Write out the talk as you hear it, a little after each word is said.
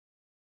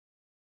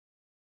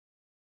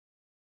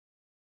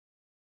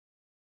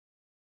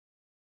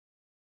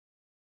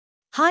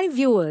Hi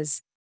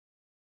viewers.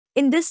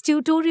 In this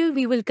tutorial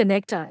we will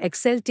connect our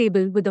Excel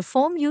table with a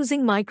form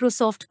using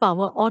Microsoft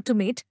Power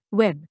Automate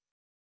web.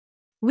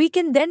 We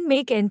can then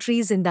make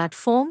entries in that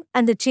form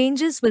and the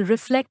changes will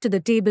reflect to the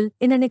table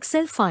in an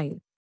Excel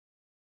file.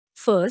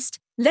 First,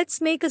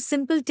 let's make a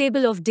simple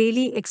table of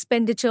daily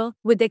expenditure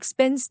with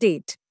expense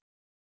date,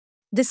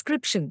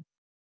 description,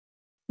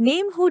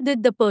 name who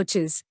did the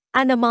purchase,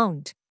 and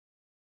amount.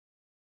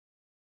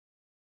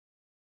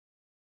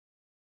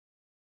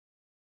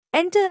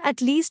 Enter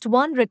at least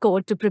one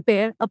record to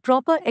prepare a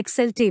proper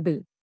Excel table.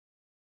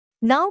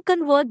 Now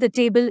convert the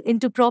table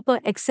into proper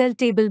Excel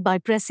table by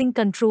pressing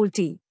Ctrl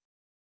T.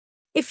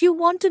 If you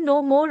want to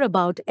know more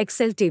about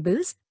Excel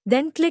tables,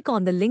 then click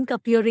on the link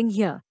appearing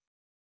here.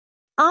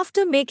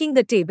 After making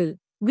the table,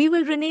 we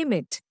will rename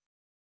it.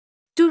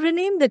 To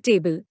rename the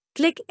table,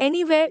 click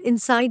anywhere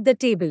inside the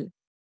table.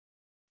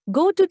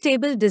 Go to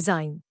Table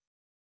Design.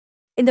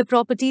 In the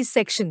Properties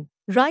section,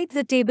 write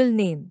the table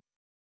name.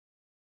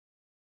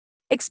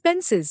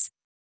 Expenses.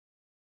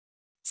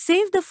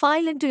 Save the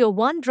file into your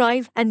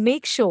OneDrive and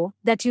make sure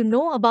that you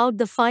know about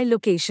the file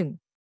location.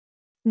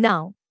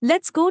 Now,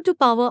 let's go to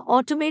Power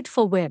Automate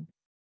for Web.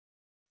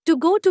 To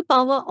go to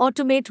Power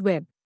Automate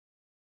Web,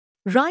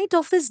 write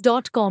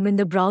office.com in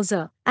the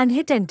browser and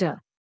hit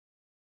Enter.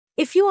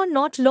 If you are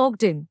not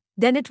logged in,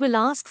 then it will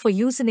ask for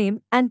username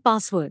and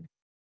password.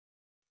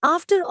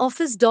 After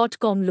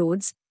office.com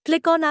loads,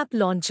 click on App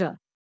Launcher.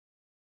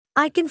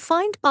 I can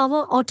find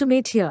Power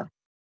Automate here.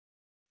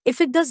 If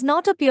it does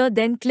not appear,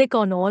 then click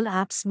on All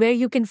Apps where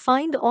you can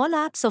find all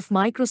apps of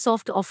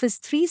Microsoft Office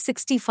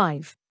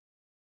 365.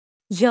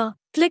 Here,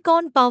 click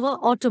on Power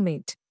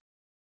Automate.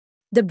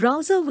 The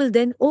browser will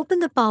then open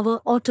the Power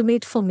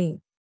Automate for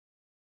me.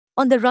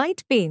 On the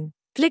right pane,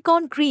 click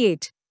on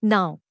Create.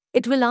 Now,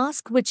 it will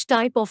ask which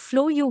type of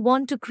flow you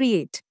want to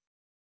create.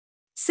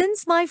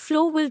 Since my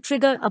flow will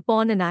trigger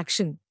upon an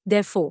action,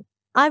 therefore,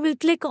 I will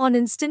click on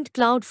Instant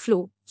Cloud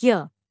Flow.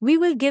 Here, we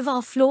will give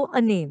our flow a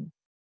name.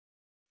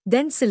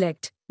 Then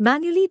select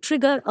Manually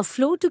Trigger a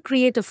Flow to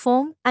create a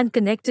form and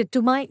connect it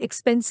to my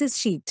expenses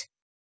sheet.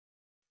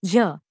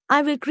 Here,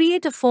 I will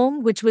create a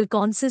form which will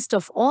consist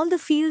of all the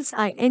fields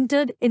I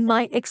entered in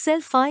my Excel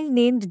file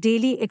named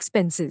Daily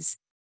Expenses.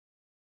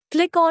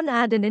 Click on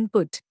Add an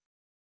Input.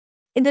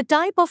 In the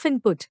type of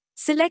input,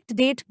 select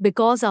Date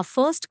because our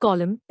first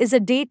column is a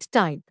date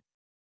type.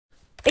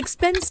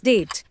 Expense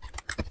Date.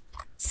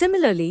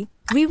 Similarly,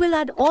 we will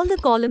add all the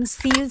columns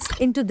fields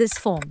into this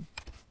form.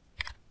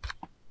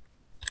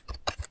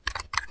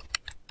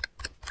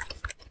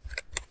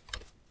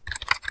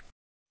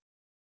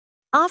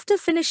 After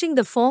finishing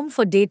the form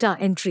for data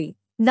entry,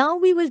 now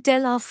we will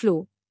tell our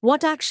flow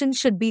what action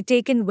should be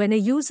taken when a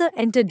user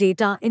enter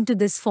data into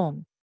this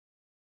form.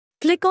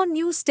 Click on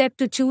New Step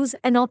to choose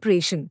an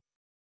operation.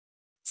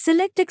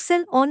 Select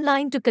Excel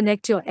Online to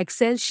connect your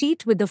Excel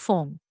sheet with the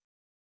form.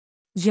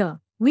 Here,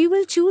 we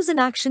will choose an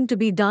action to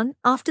be done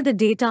after the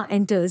data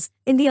enters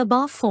in the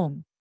above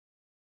form.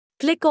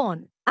 Click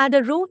on Add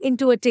a row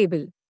into a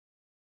table.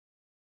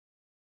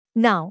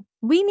 Now,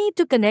 we need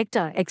to connect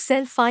our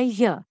Excel file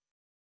here.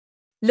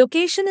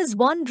 Location is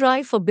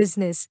OneDrive for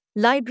Business,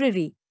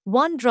 Library,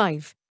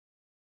 OneDrive.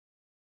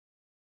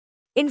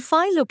 In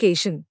File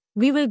Location,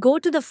 we will go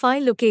to the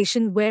file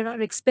location where our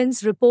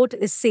expense report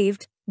is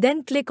saved,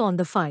 then click on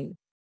the file.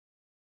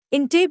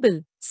 In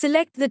Table,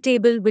 select the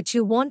table which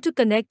you want to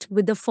connect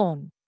with the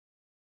form.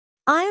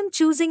 I am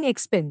choosing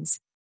Expense.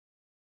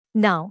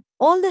 Now,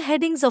 all the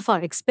headings of our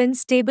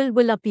expense table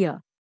will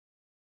appear.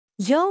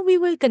 Here we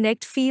will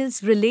connect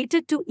fields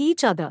related to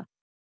each other.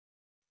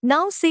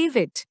 Now save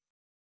it.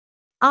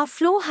 Our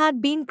flow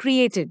had been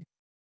created.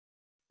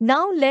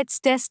 Now let's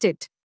test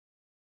it.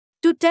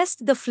 To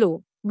test the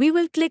flow, we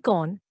will click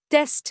on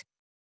Test.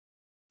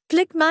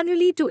 Click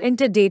manually to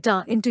enter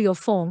data into your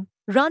form,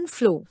 run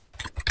flow.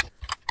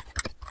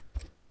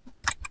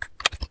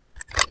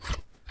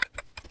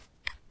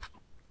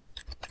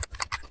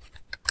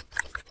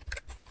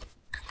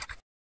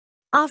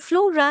 Our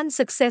flow ran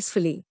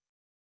successfully.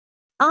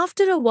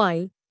 After a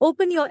while,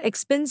 open your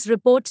expense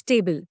report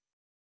table.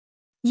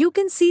 You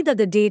can see that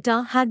the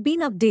data had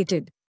been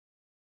updated.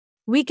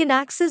 We can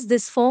access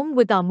this form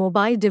with our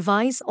mobile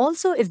device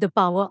also. If the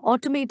Power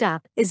Automate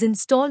app is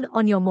installed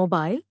on your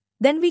mobile,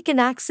 then we can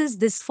access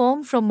this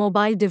form from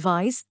mobile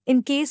device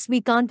in case we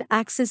can't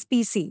access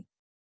PC.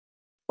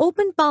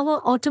 Open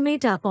Power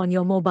Automate app on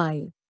your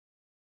mobile.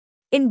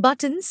 In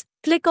Buttons,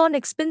 click on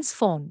Expense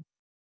Form.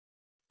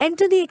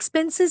 Enter the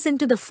expenses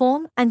into the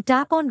form and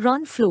tap on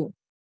Run Flow.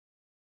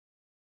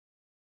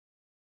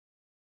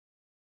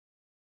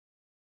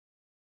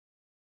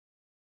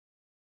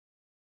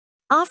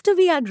 After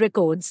we add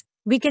records,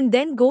 we can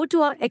then go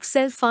to our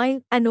Excel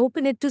file and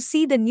open it to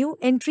see the new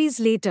entries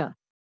later.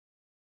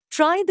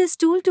 Try this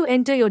tool to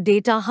enter your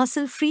data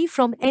hassle-free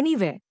from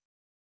anywhere.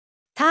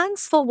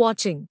 Thanks for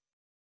watching.